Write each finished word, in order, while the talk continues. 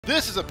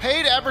This is a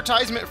paid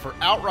advertisement for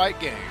Outright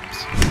Games.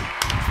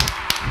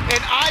 And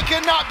I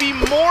could not be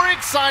more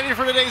excited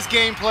for today's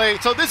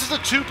gameplay. So this is a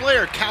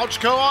two-player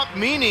couch co-op,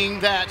 meaning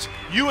that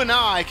you and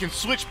I can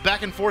switch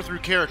back and forth through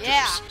characters.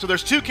 Yeah. So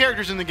there's two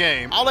characters in the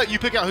game. I'll let you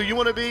pick out who you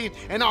want to be,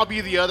 and I'll be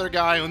the other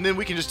guy, and then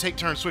we can just take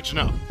turns switching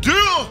up.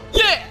 Deal?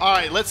 Yeah! All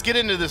right, let's get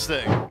into this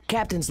thing.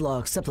 Captain's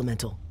log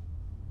supplemental.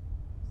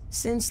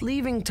 Since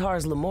leaving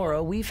Tars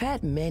Lamora, we've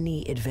had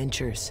many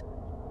adventures.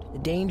 The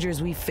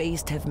dangers we've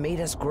faced have made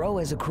us grow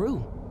as a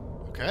crew.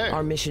 Okay.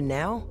 Our mission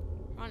now?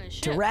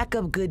 To rack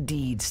up good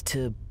deeds,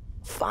 to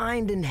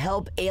find and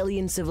help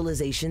alien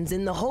civilizations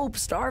in the hope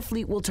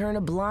Starfleet will turn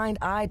a blind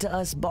eye to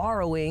us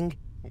borrowing.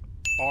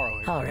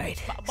 All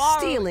right.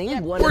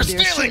 Stealing one of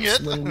their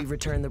ships when we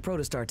return the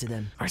protostar to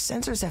them. Our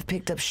sensors have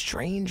picked up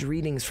strange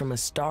readings from a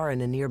star in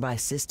a nearby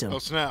system. Oh,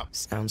 snap.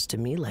 Sounds to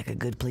me like a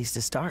good place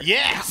to start.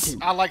 Yes!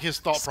 Captain, I like his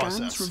thought scans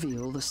process.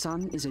 reveal the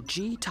sun is a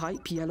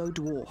G-type yellow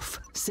dwarf,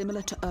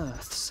 similar to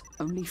Earth's,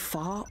 only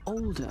far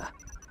older.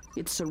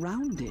 It's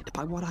surrounded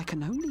by what I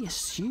can only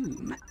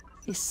assume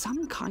is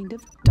some kind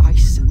of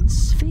Dyson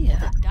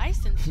sphere.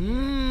 Dyson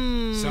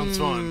sphere? Sounds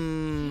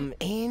fun.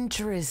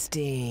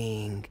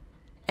 Interesting.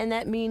 And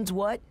that means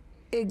what,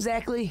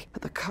 exactly?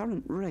 At the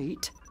current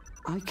rate,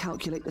 I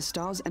calculate the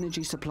star's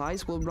energy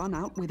supplies will run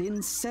out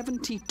within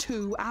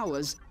 72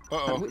 hours,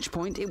 at which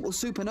point it will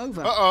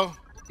supernova.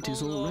 It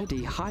is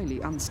already highly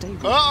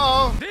unstable.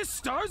 This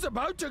star's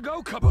about to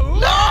go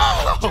kaboom!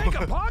 No!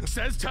 Jacob Hawk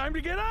says time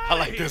to get out! I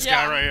like this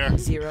guy right here.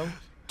 Zero,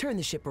 turn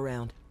the ship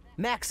around.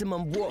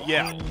 Maximum warp.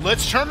 Yeah,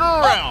 let's turn her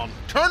around.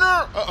 Turn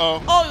her.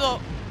 Oh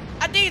no,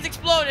 I think it's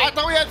exploding. I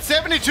thought we had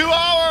 72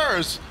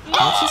 hours. What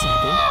just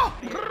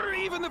happened?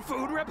 Even the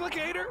food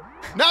replicator?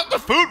 Not the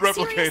food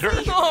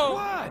replicator. No.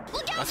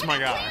 What? That's my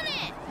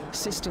guy.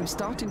 System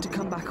starting to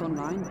come back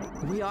online.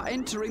 We are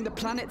entering the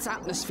planet's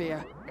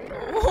atmosphere.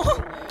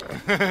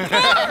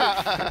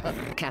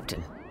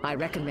 Captain, I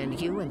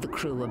recommend you and the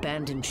crew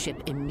abandon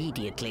ship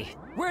immediately.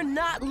 We're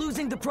not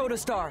losing the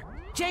protostar.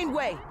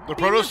 Janeway, The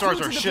beam us protostar's through our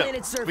to the ship.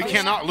 planet's We surface.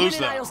 cannot lose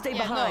Quinn and that. I'll stay Yeah,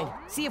 behind. no.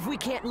 See if we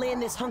can't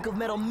land this hunk of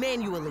metal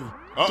manually.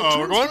 Uh-oh,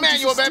 we're going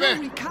manual, Still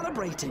baby.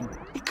 recalibrating.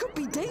 It could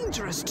be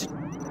dangerous to...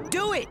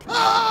 Do it! Crash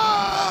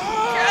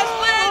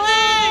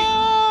landing!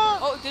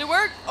 Oh, did it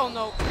work? Oh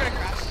no, we're gonna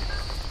crash.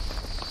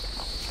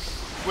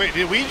 Wait,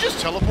 did we just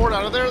teleport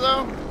out of there,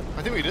 though?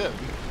 I think we did.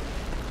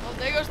 Oh,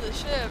 there goes the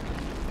ship.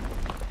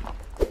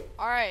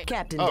 All right.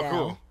 Captain Oh, down.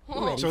 cool.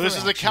 Ready So this for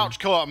is the action. couch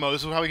co-op mode.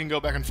 This is how we can go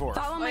back and forth.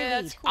 Follow Oh my yeah,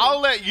 lead. that's cool. I'll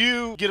let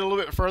you get a little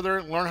bit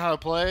further, learn how to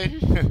play.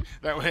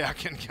 That way I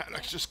can kind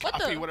of just What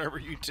copy the- whatever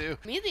you do.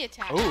 Immediately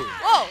attack. Ooh.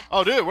 Whoa!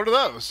 Oh, dude, what are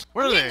those?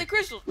 What are Give me the they?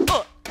 crystals.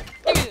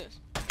 Give me this.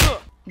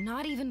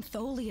 Not even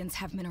Tholians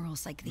have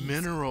minerals like these.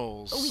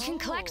 Minerals. We can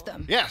collect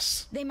them.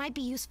 Yes, They might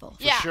be useful.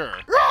 Yeah. sure.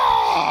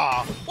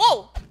 Ah!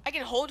 Whoa! I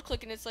can hold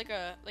click and it's like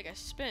a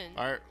spin.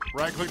 All right,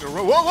 right click to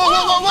roll. Whoa, whoa,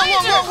 whoa, whoa, whoa,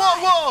 whoa,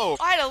 whoa, whoa, whoa!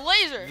 I had a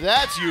laser.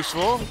 That's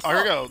useful. All right,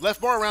 here we go. Left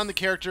bar around the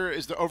character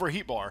is the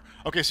overheat bar.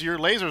 Okay, so your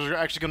lasers are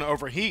actually going to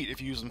overheat if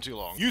you use them too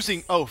long.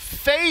 Using,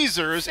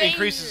 phasers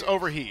increases Phasers.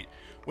 overheat.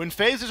 When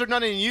phasers are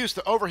not in use,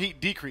 the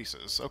overheat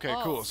decreases. Okay,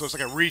 Oh. cool. So it's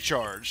like a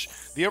recharge.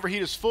 The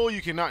overheat is full,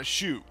 you cannot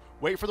shoot.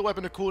 Wait for the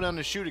weapon to cool down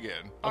to shoot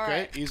again. All Okay,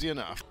 right. easy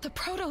enough. The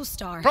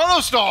protostar.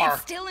 Protostar!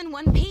 It's still in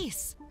one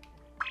piece.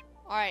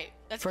 All right,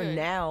 that's For good.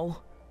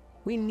 now,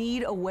 we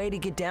need a way to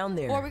get down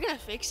there. Oh, are we gonna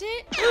fix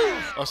it?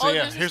 Oh, so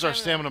yeah, there's a here's our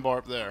stamina bar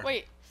up there.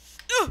 Wait.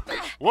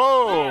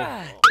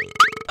 Whoa!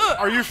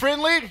 Are you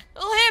friendly?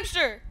 Little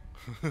hamster.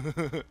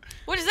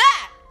 What is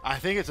that? I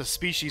think it's a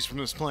species from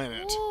this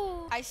planet.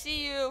 Ooh, I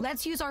see you.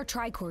 Let's use our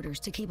tricorders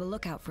to keep a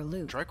lookout for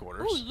loot.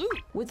 Tricorders. Ooh,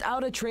 loot.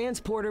 Without a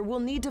transporter, we'll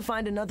need to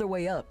find another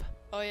way up.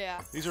 Oh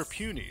yeah. These are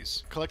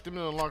punies. Collect them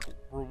to unlock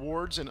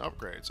rewards and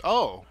upgrades.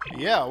 Oh,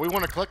 yeah, we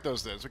want to collect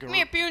those then. So we can Come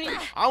here, puny.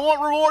 I want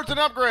rewards and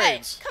Hey,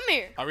 upgrades. come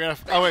here.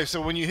 Oh, wait,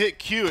 so when you hit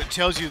Q, it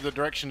tells you the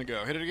direction to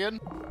go. Hit it again.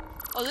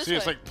 Oh, this See, way.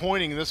 it's like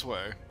pointing this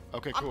way.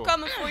 Okay, cool. I'm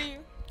coming for you.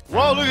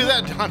 Whoa, look at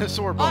that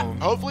dinosaur bone.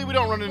 Hopefully we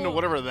don't run into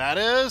whatever that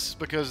is,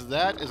 because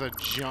that is a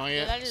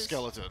giant that is-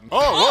 skeleton.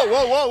 Oh, whoa,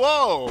 whoa, whoa,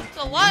 whoa. It's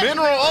a lot.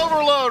 Mineral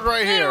overload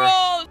right here.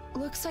 Minerals.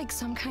 Looks like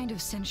some kind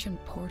of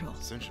sentient portal.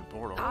 Ascension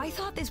portal. I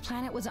thought this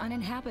planet was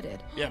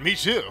uninhabited. Yeah, me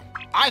too.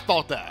 I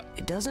thought that.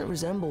 It doesn't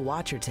resemble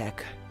Watcher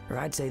tech, or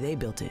I'd say they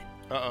built it.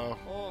 Uh-oh.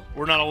 Oh.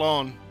 We're not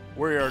alone.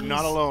 We are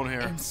not These alone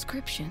here.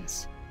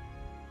 Inscriptions.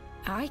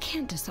 I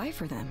can't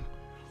decipher them.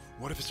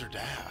 What if it's her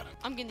dad?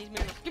 I'm getting these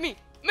minerals. Give me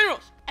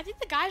minerals. I think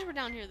the guys were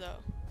down here though.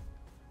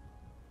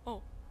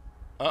 Oh.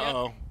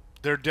 Uh-oh.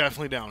 They're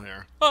definitely down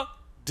here. Oh.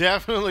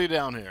 Definitely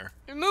down here.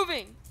 They're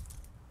moving.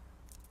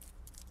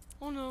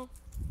 Oh no.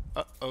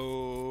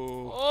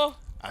 Uh-oh. Oh.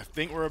 I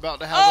think we're about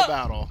to have a Oh.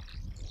 battle.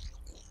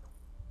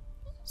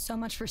 So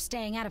much for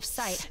staying out of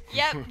sight.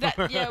 Yeah.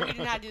 Yeah. We did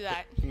not do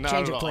that. Not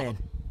Change at of all. plan.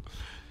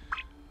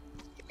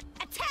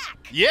 Attack!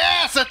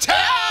 Yes!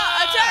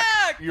 Attack!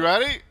 Attack! You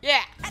ready?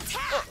 Yeah.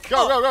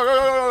 Go, go, go, go, go,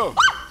 go, go.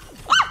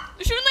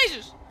 They're shooting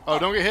lasers. Oh,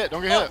 don't get hit.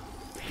 Don't get hit.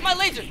 My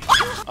laser.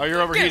 Oh,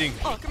 you're overheating.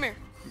 Oh, come here.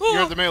 You're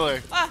at the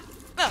melee.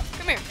 No,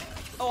 come here.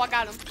 Oh, I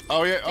got him.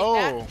 Oh yeah. Take Oh.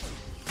 that.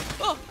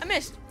 Oh, I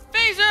missed.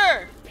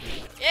 Phaser!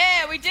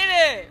 Yeah, we did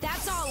it!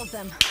 That's all of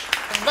them.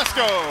 Let's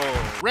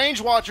go!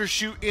 Range watchers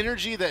shoot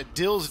energy that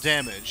deals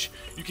damage.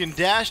 You can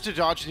dash to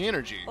dodge the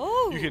energy.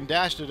 Oh. You can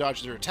dash to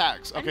dodge their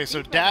attacks. Okay, didn't so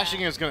think about dashing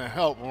that. is going to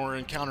help when we're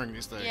encountering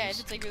these things. Yeah, if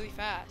it's like really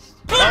fast.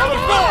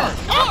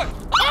 Oh,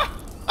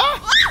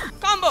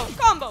 Combo!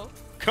 Combo!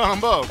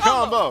 combo,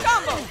 combo.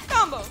 Combo!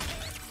 Combo!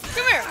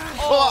 Come here!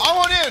 Oh. Well, I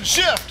want in.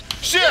 Shift.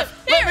 Shift.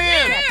 Let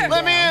me in.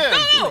 Let me in.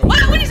 No!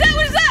 What is that?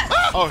 What is that?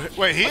 Oh,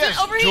 wait, he has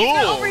overheat, dual.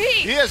 no, overheat.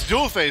 He has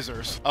dual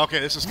phasers. Okay,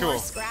 this is cool.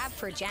 Scrap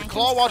for Jenkins'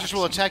 Claw watchers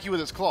will collection. attack you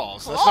with its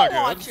claws. That's Claw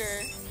not good.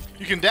 Watcher.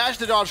 You can dash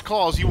to dodge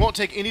claws. You won't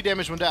take any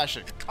damage when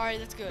dashing. Alright,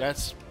 that's good.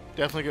 That's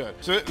definitely good.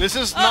 So this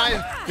is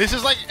this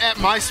is like at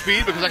my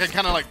speed because I can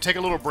kind of like take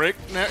a little break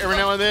every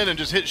now and then and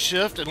just hit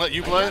shift and let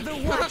you play.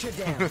 Another watcher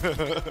down.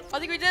 I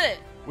think we did it.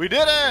 We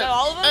did it!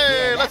 all of them?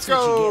 Hey, Yeah, let's that's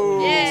what you get go!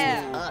 when you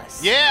Yeah. mess with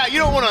us. Yeah, you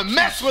don't want to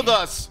mess with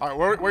us!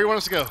 Alright, where you want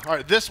us to go?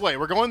 Alright, this way.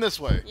 We're going this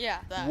way. Yeah,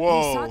 that. These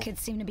Whoa.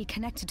 sockets seem to be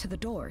connected to the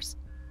doors.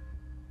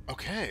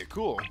 Okay,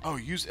 cool. Oh,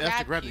 use F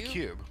to grab Grab the cube.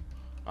 cube.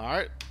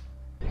 Alright.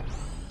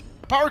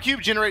 A power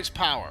cube generates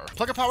power.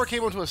 Plug a power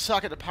cable into a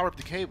socket to power up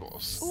the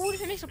cables. Ooh, what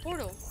if it makes a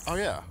portal? Oh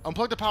yeah.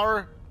 Unplug the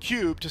power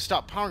cube to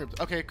stop powering up.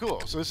 Okay,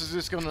 cool. So this is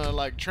just gonna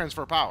like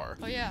transfer power.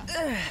 Oh, yeah.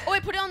 Oh,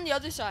 wait, put it on the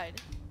other side.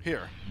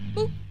 Here.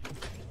 Boop.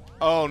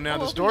 Oh, now Oh,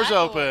 this open door's that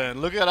door.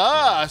 open. Look at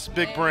us,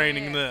 big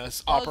braining Yeah.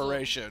 this Puzzle.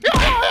 operation.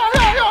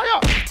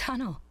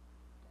 Tunnel.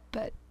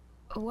 But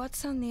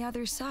what's on the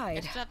other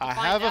side? Just have to I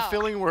find have a out.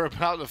 feeling we're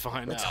about to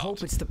find Let's out.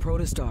 hope it's the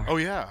protostar. Oh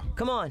yeah.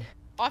 Come on.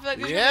 Oh, I feel like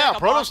there's Yeah, gonna be like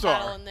a boss Protostar.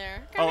 battle in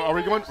there. Oh, are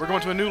we going? We're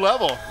going to a new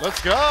level.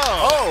 Let's go.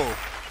 Oh,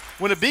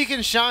 when a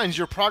beacon shines,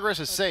 your progress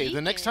is saved.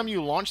 The next beacon. time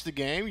you launch the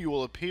game, you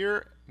will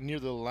appear near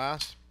the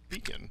last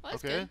beacon. Well,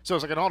 that's okay. good. So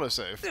it's like an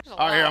autosave. a All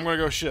right, here lot. I'm gonna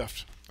go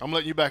shift. I'm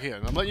letting you back in.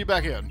 I'm letting you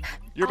back in.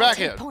 You're I'll back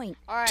take in. point.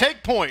 All right.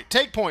 Take point.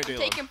 Take point, Dylan.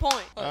 Taking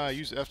point.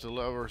 Use F to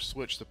lever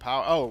switch the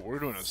power. Oh, we're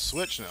doing a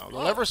switch now. The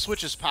Oh. lever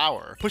switches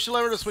power. Push the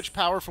lever to switch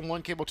power from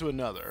one cable to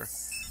another.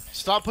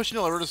 Stop pushing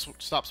the lever to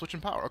stop switching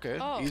power. Okay,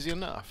 Oh. easy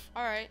enough.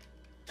 All right.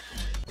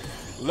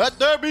 Let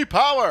there be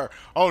power.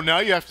 Oh, now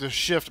you have to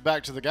shift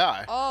back to the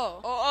guy.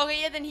 Oh,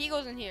 okay, yeah, then he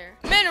goes in here.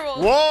 Minerals.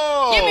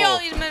 Whoa! Give me all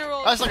these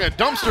minerals. That's like a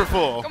dumpster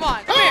full. Come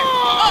on, come here.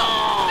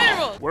 Oh,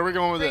 minerals. Where are we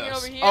going with Bring it this?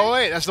 over here. Oh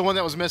wait, that's the one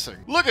that was missing.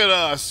 Look at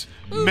us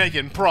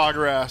making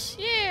progress.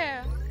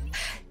 Yeah.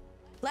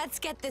 Let's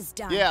get this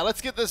done. Yeah, let's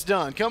get this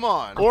done. Come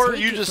on. I'll Or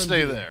take you it just from stay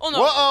here. there. Oh,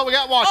 no. Whoa, we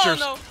got watchers.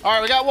 Oh, All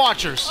right, we got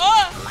watchers.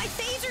 Oh, My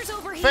phaser's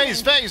overheating.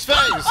 Phase.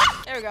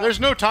 there we go. There's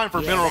no time for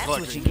Yeah, mineral that's what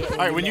collecting. you get when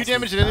All right, you when you mess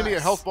damage an with enemy, a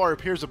us. health bar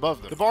appears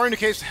above them. The bar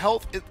indicates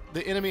health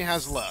the enemy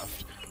has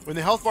left. When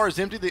the health bar is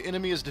empty, the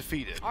enemy is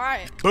defeated. All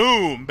right.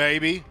 Boom,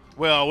 baby.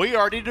 Well, we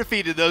already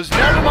defeated those.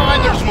 Never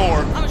mind, there's more.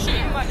 I'm gonna shoot you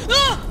in my.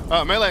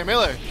 Ah!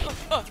 Melee. Hit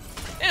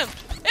him!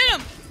 Hit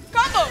him!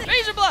 Combo!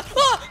 Laser block!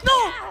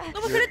 Oh, no!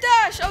 No, we couldn't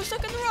dash! I was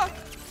stuck in the rock.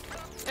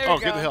 There we Oh,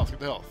 go. get the health. Get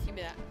the health. Give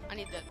me that. I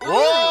need that.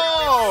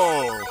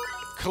 Whoa!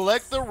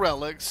 Collect the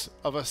relics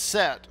of a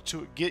set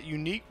to get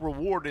unique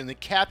reward in the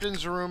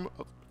captain's room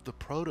of the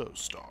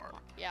Protostar.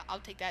 Yeah, I'll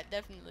take that,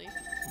 definitely.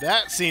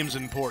 That seems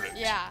important.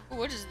 Yeah. Ooh,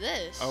 what is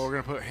this? Oh, we're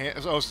gonna put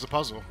hands. Oh, this is a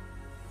puzzle.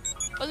 Oh,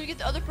 let me get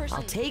the other person.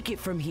 I'll take it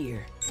from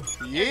here.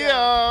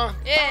 Yeah.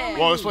 Yeah.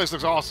 Whoa, this place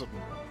looks awesome.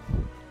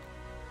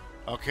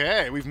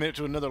 Okay, we've made it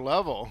to another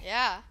level.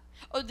 Yeah.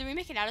 Oh, did we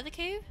make it out of the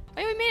cave? Oh,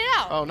 yeah, we made it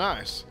out. Oh,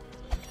 nice.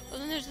 Oh,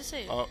 then there's the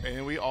save. Oh,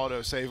 and we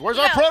auto save. Where's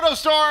We our got-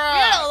 Protostar We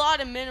got a at?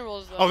 lot of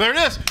minerals, though. Oh, there it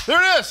is.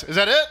 There it is. Is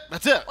that it?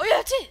 That's it. Oh, yeah,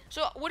 that's it.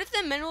 So, what if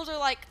the minerals are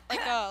like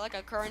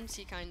a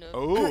currency, kind of?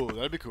 Oh,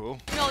 that'd be cool.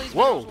 Give me all these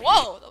Whoa. minerals.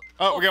 Whoa!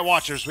 Oh, we got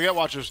watchers. We got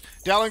watchers.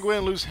 Dal and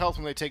Gwen lose health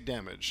when they take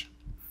damage.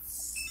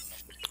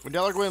 When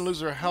Dal and Gwen lose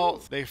their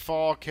health, they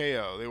fall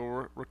KO. They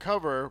will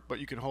recover, but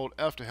you can hold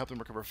F to help them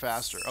recover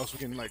faster. Else we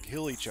can like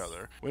heal each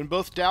other. When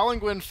both Dal and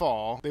Gwen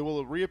fall, they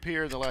will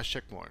reappear at the last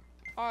checkpoint.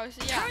 Oh,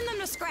 so yeah. Turn them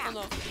to scrap. Oh,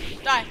 no.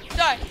 Die!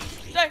 Die!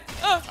 Die!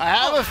 Oh! I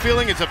have a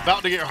feeling it's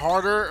about to get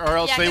harder, or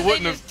else Yeah, they 'cause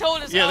wouldn't they have. just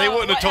told us, yeah, they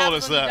wouldn't have what told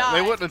us happens when you that. They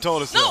die. wouldn't have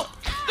told us No! that.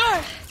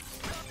 Die!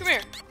 Come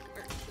here.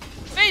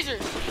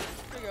 Phasers.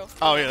 There we go.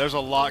 Oh yeah, there's a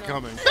lot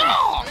coming.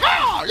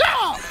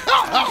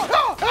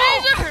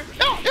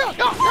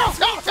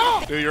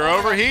 Phaser! Dude, you're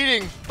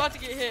overheating. About to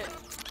get hit.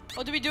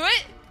 Oh, did we do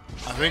it?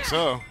 I think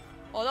so.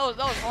 Oh,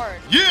 that was hard.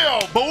 Yeah,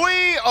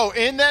 boy! Oh,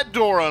 and that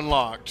door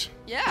unlocked.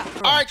 Yeah.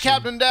 All right,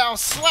 Captain Dow,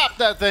 slap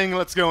that thing.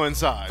 Let's go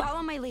inside.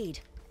 Follow my lead.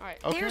 All right.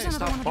 Okay, There's another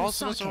stop one of those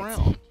bossing us sockets.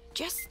 around.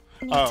 Just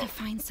need Oh. to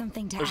find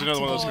something to There's another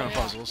one of those activate.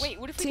 kind of puzzles. Wait,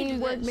 what if we can do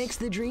Teamwork this? makes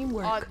the dream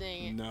work. Oh,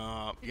 dang it.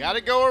 No, you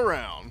gotta go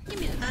around. Give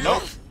me that.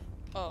 Nope.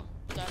 Oh,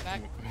 put that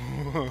back.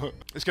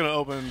 It's gonna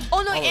open.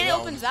 Oh, no, and it that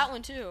opens that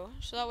one, too.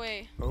 So that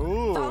way.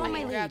 Ooh. Follow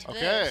my Grab lead. Okay.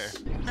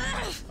 this.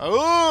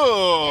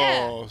 Oh,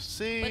 Yeah.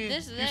 see, Put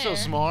this you're so there.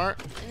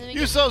 smart. And then we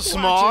You're can so watch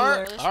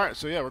smart. it. All right,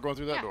 so yeah, we're going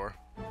through that Yeah. door.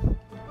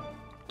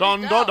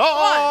 Dun go. dun Come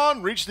on.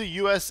 dun! Reach the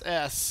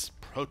USS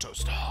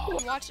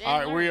Protostar. Watch and All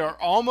right, we learn. are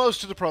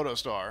almost to the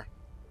Protostar.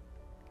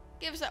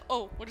 Give us that.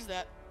 Oh, what is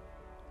that?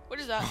 What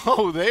is that?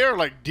 Oh, they are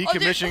like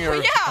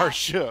decommissioning yeah. our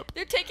ship.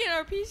 They're taking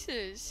our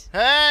pieces.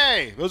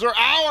 Hey, those are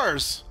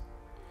ours.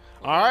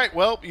 All right,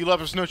 well, you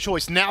left us no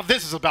choice. Now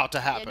this is about to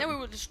happen. Yeah, now we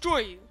will destroy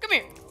you. Come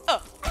here.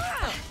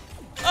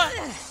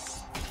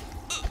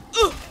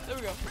 There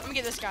we go. Let me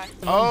get this guy.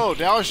 Oh,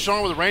 Dow is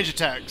stronger with range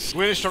attacks.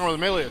 Gwen is stronger with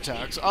melee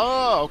attacks.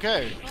 Oh,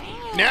 okay.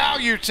 Oh. Now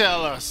you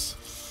tell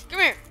us. Come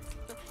here.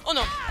 Oh,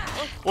 no.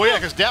 Oh, well, yeah,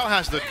 because Dow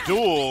has the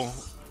dual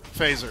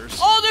phasers.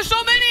 Oh, there's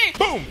so many.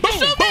 Boom, boom,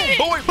 so boom, many.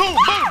 boy, boom,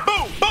 boom,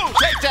 boom, boom.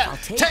 Take that.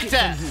 Take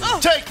that.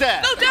 Take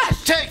that. No,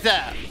 Dash. Take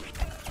that.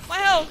 My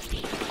health.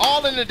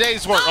 All in a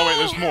day's work. Oh, wait,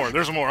 there's more.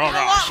 There's more. Oh,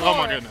 gosh. More. Oh,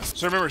 my goodness.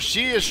 So remember,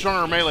 she is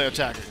stronger melee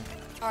attacking.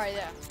 All right,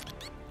 yeah.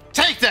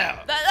 Take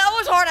that. That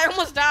was hard. I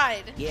almost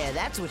died. Yeah,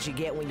 that's what you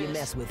get when you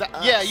mess with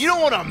us. Yeah, you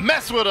don't want to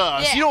mess with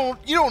us. Yeah.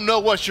 You don't know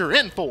what you're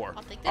in for.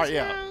 I'll take this All right,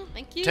 yeah. now.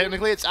 Thank you.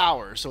 Technically, it's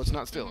ours, so it's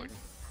not stealing.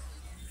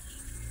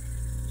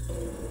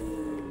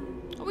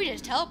 Oh, we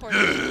just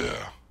teleported.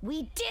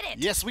 We did it.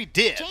 Yes, we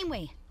did.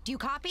 Janeway, do you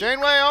copy?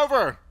 Janeway,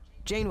 over.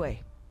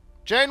 Janeway.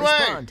 Janeway.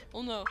 Respond.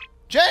 Oh, no.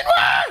 Janeway.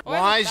 Oh,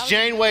 Why is that was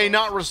Janeway good.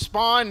 not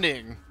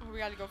responding? Oh, we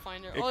gotta go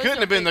find her. It Oh, this couldn't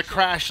is have been a the big ship.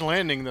 crash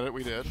landing that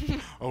we did.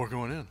 Oh, we're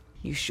going in.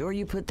 You sure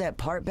you put that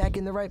part back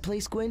in the right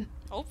place, Gwen?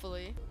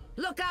 Hopefully.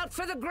 Look out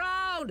for the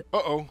ground!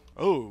 Uh-oh.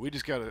 Oh, we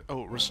just got to...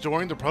 Oh,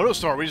 restoring the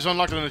protostar. We just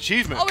unlocked an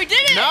achievement. Oh, we did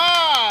it!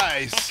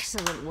 Nice!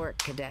 Excellent work,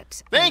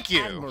 cadets. Thank An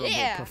you. Admirable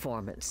Yeah.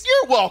 performance.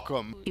 You're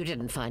welcome. You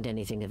didn't find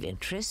anything of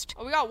interest.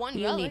 Oh, we got one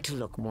You relic. need to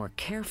look more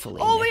carefully.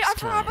 Oh, wait, I next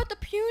forgot time. about the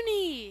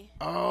puny.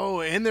 Oh,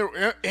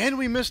 and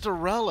we missed a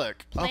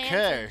relic. Plants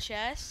Okay. and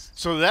chests.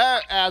 So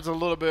that adds a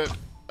little bit.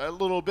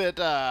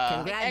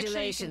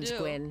 Congratulations, do.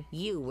 Gwen.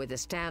 You were the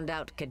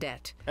standout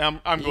cadet.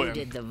 I'm You Gwen.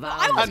 did the I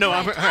vow. was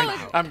No, Gwen.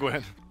 I'm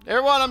Gwen.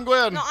 Everyone, I'm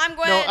Gwen. No, I'm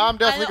Gwen. No, I'm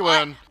definitely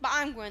Gwen. But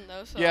I'm Gwen,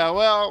 though, so. Yeah,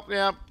 well,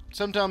 yeah.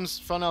 Sometimes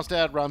Funhouse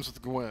Dad rhymes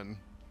with Gwen.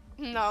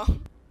 No.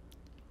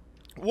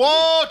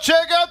 Whoa!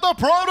 Check out the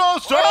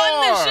protostar. We're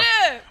on the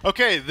ship.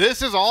 Okay,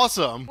 this is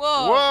awesome.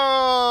 Whoa.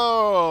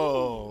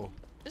 Whoa!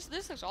 This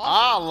looks I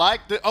awesome.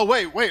 like the. Oh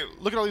wait.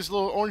 Look at all these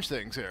little orange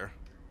things here.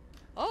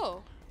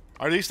 Oh.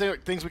 Are these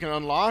things we can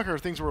unlock or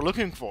things we're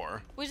looking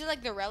for? Was it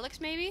like the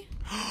relics, maybe?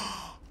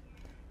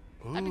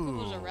 That'd be cool if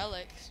it was the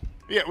relics.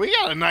 Yeah, we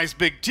got a nice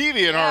big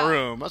TV in Yeah. our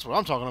room. That's what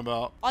I'm talking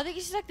about. Oh, I think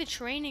this is like the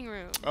training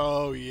room.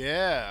 Oh,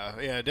 yeah.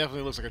 Yeah, it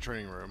definitely looks like a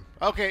training room.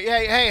 Okay,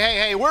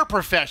 hey, we're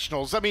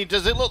professionals. I mean,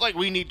 does it look like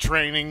we need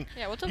training?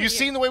 Yeah, what's over You here?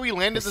 seen the way we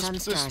landed The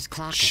this Sunstar's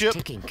clock ship? is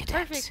ticking, cadets.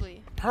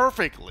 Perfectly.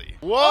 Perfectly.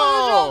 Whoa!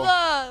 Oh, those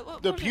are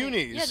The what are they?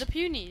 punies. Yeah, the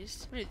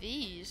punies. What are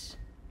these?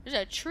 There's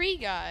a tree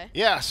guy.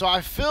 Yeah, so I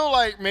feel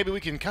like maybe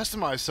we can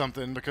customize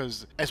something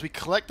because as we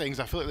collect things,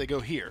 I feel like they go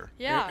here.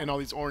 Yeah. In all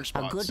these orange A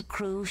spots. good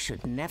crew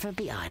should never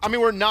be idle. I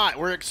mean, we're not.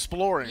 We're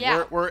exploring.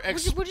 Yeah. We're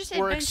just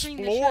adventuring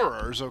the ship.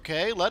 explorers,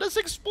 okay? Let us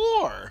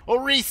explore.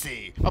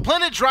 Orisi. A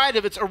planet dried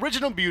of its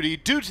original beauty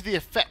due to the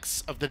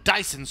effects of the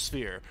Dyson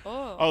sphere.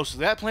 Oh. So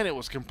that planet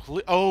was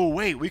complete. Oh,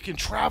 wait. We can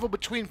travel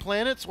between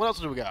planets? What else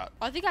do we got?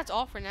 I think that's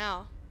all for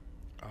now.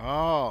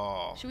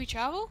 Oh. Should we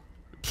travel?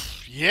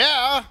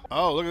 Yeah.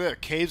 Oh, look at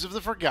that. Caves of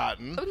the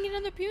Forgotten. Oh, we can get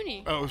another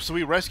puny. Oh, so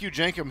we rescue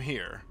Jankum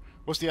here.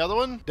 What's the other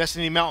one?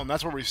 Destiny Mountain.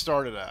 That's where we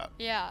started at.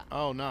 Yeah.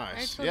 Oh,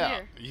 nice. Right, Yeah.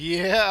 over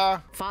Yeah.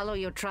 Follow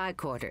your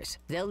tricorders.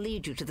 They'll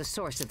lead you to the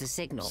source of the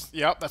signal.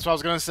 Yep, that's what I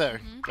was going to say.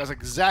 Mm-hmm. That's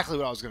exactly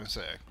what I was going to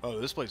say. Oh,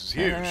 this place is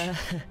huge.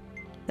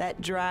 That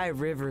dry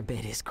river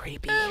bit is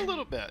creepy. A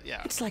little bit,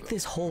 yeah. It's like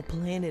this whole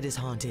planet is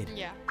haunted.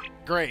 Yeah.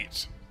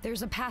 Great.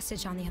 There's a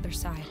passage on the other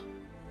side.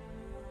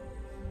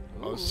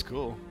 Oh, this is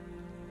cool.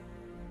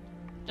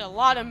 There's a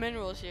lot of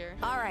minerals here.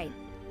 All right.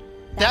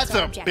 That's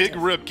our a objective. big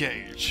rib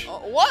cage.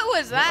 Oh, what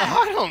was that?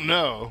 I don't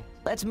know.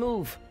 Let's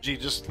move. Gee,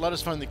 just let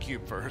us find the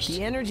cube first.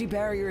 The energy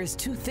barrier is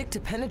too thick to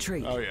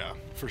penetrate. Oh, yeah,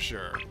 for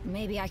sure.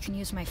 Maybe I can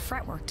use my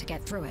fretwork to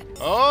get through it.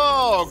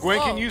 Oh, Gwen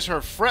Whoa. can use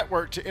her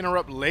fretwork to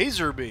interrupt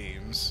laser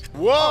beams.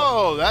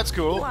 Whoa, that's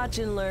cool. Watch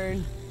and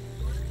learn.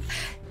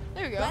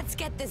 There we go. Let's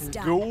get this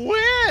done.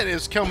 Gwen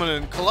is coming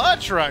in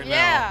clutch right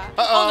Yeah.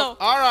 now. Uh-oh. Oh,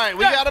 no. All right,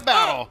 we got a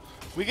battle.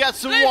 We got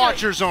some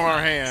watchers on our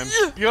hands.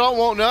 You don't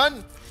want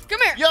none? Come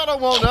here. Y'all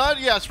don't want none?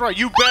 Yeah, that's right.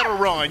 You better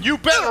run. You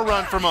better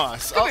run from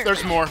us. Oh,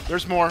 there's more.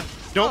 There's more.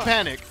 Don't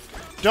panic.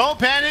 Don't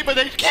panic, but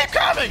they keep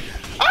coming.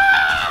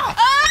 Ah!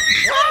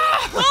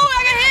 Oh,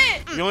 I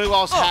got hit. You only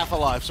lost half a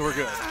life, so we're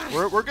good.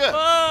 We're good.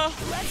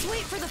 Let's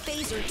wait for the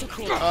phaser to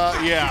cool.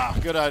 Yeah,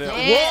 good idea.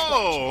 Yeah.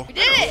 Whoa! We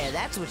did it. Yeah,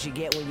 that's what you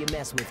get when you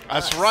mess with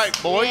That's us.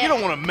 right, boy. Yeah. You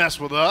don't want to mess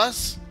with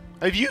us.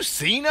 Have you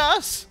seen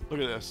us? Look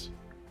at this.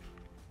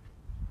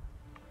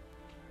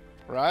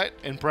 Right?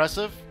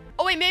 Impressive?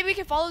 Oh, wait, maybe we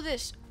can follow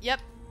this. Yep.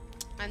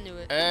 I knew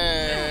it.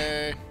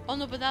 Hey. Oh,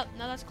 no, but now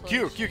that's close.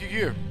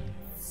 Q.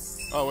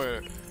 Oh,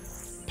 wait.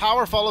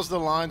 Power follows the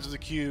lines of the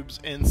cubes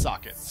in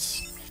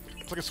sockets.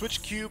 It's like a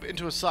switch cube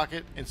into a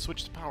socket and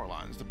switch the power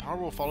lines. The power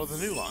will follow the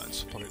new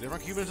lines. Plug a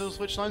different cube into the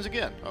switch lines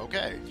again.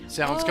 Okay.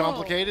 Sounds Oh.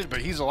 complicated,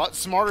 but he's a lot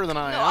smarter than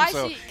I No, am, I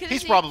so see. 'Cause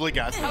he's see, probably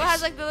got this. How it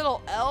has like the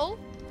little L?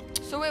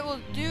 So it will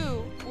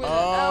do with the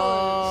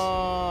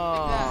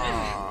L is like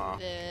that.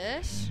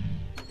 This.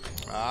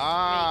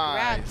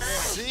 grab this.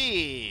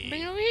 see.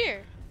 Bring it over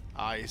here.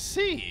 I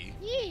see.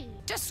 Yeah.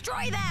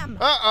 Destroy them!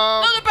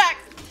 Uh-oh. No, they're back.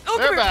 Oh,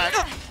 They're come here.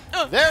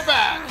 back. They're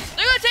back.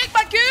 They're gonna take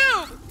my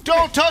cube.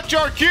 Don't touch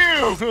our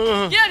cube.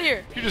 Get out of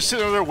here. You're just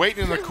sitting over there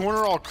waiting in the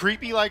corner all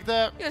creepy like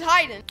that. He was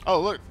hiding. Oh,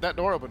 look, that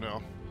door opened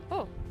now.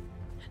 Oh.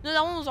 No,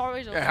 that one was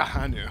always open. Yeah,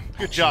 I knew.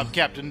 Good job,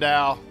 Captain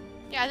Dow.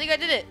 Yeah, I think I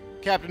did it.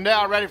 Captain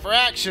Dow, ready for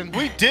action.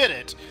 We did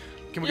it.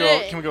 Can we go?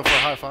 Yeah. Can we go for a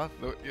high five?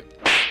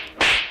 Yep.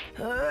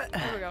 There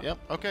we go. Yep.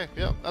 Okay.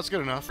 Yep. That's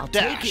good enough. I'll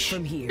Dash. take it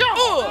from here.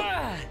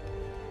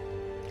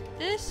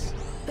 This.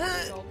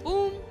 Go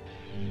boom.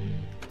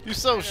 You're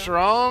so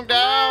strong,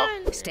 Dow.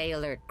 Stay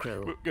alert,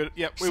 crew. Good.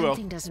 Yep, we will.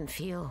 Something doesn't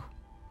feel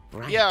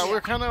right. Yeah, we're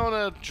kind of on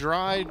a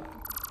dry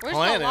Where's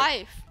planet. the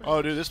life?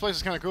 Oh, dude, this place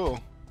is kind of cool.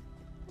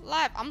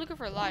 Life. I'm looking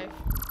for life.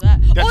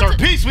 That's our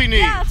piece we need.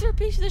 Yeah, that's our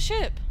piece of the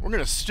ship. We're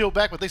gonna steal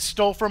back what they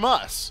stole from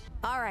us.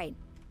 All right.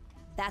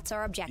 That's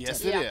our objective.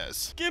 Yes, it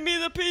is. Give me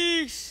the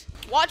piece.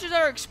 Watchers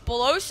are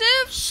explosive?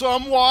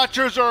 Some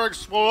watchers are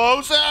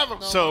explosive.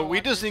 So no we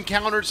watchers. just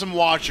encountered some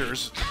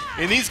watchers,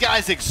 and these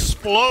guys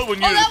explode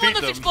when you Oh, that one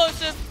defeat looks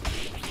them.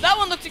 explosive. That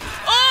one looks.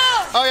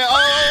 Oh! Oh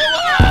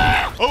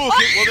yeah. Oh,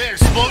 okay. Will they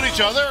explode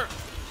each other?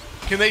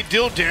 Can they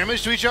deal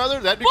damage to each other?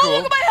 That'd be Whoa, cool.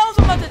 look at my health.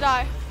 I'm about to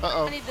die.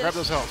 Uh-oh. I need Grab this.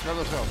 those health. Grab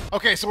those health.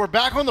 Okay, so we're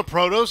back on the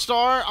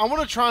Protostar. I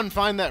want to try and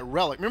find that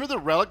relic. Remember the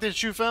relic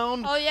that you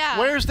found? Oh, yeah.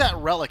 Where's that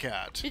relic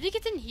at? Do you think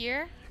it's in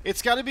here?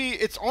 It's got to be.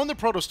 It's on the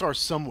Protostar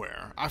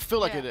somewhere. I feel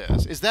like Yeah. it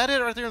is. Is that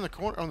it right there in the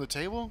corner on the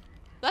table?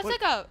 That's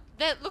What? like a.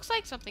 That looks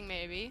like something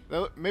maybe.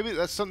 Maybe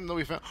that's something that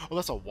we found. Oh,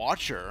 that's a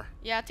Watcher.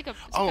 Yeah, I think. It's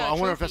Oh, like a I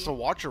wonder if that's a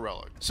trophy. Watcher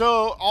relic.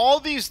 So all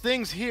these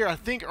things here, I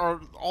think, are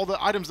all the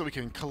items that we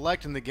can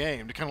collect in the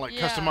game to kind of like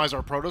Yeah. customize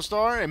our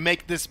Protostar and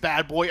make this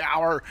bad boy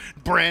our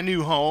brand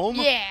new home.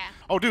 Yeah.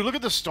 Oh, dude, look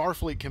at the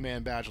Starfleet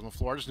command badge on the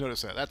floor. I just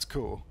noticed that. That's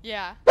cool.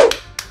 Yeah.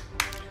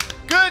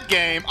 Good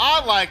game.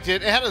 I liked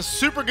it. It had a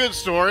super good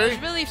story. It was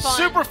really fun.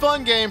 Super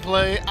fun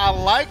gameplay. I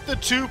like the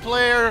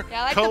two-player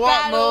Yeah, I like the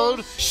co-op mode.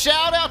 battles.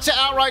 Shout out to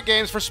Outright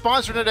Games for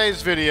sponsoring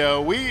today's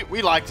video. We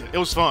liked it. It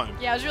was fun.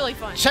 Yeah, it was really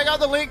fun. Check out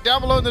the link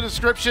down below in the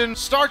description.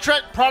 Star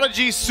Trek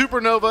Prodigy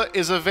Supernova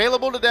is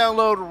available to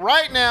download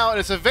right now, and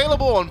it's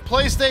available on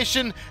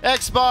PlayStation,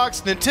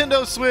 Xbox,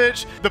 Nintendo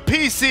Switch, the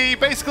PC,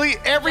 basically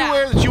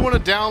everywhere that you want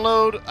to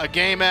download a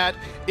game at.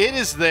 It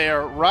is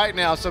there right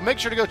now, so make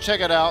sure to go check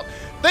it out.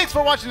 Thanks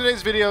for watching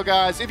today's video,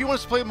 guys. If you want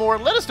us to play more,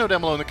 let us know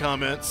down below in the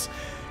comments.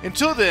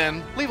 Until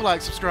then, leave a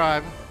like,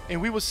 subscribe,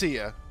 and we will see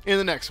you in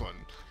the next one.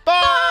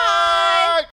 Bye!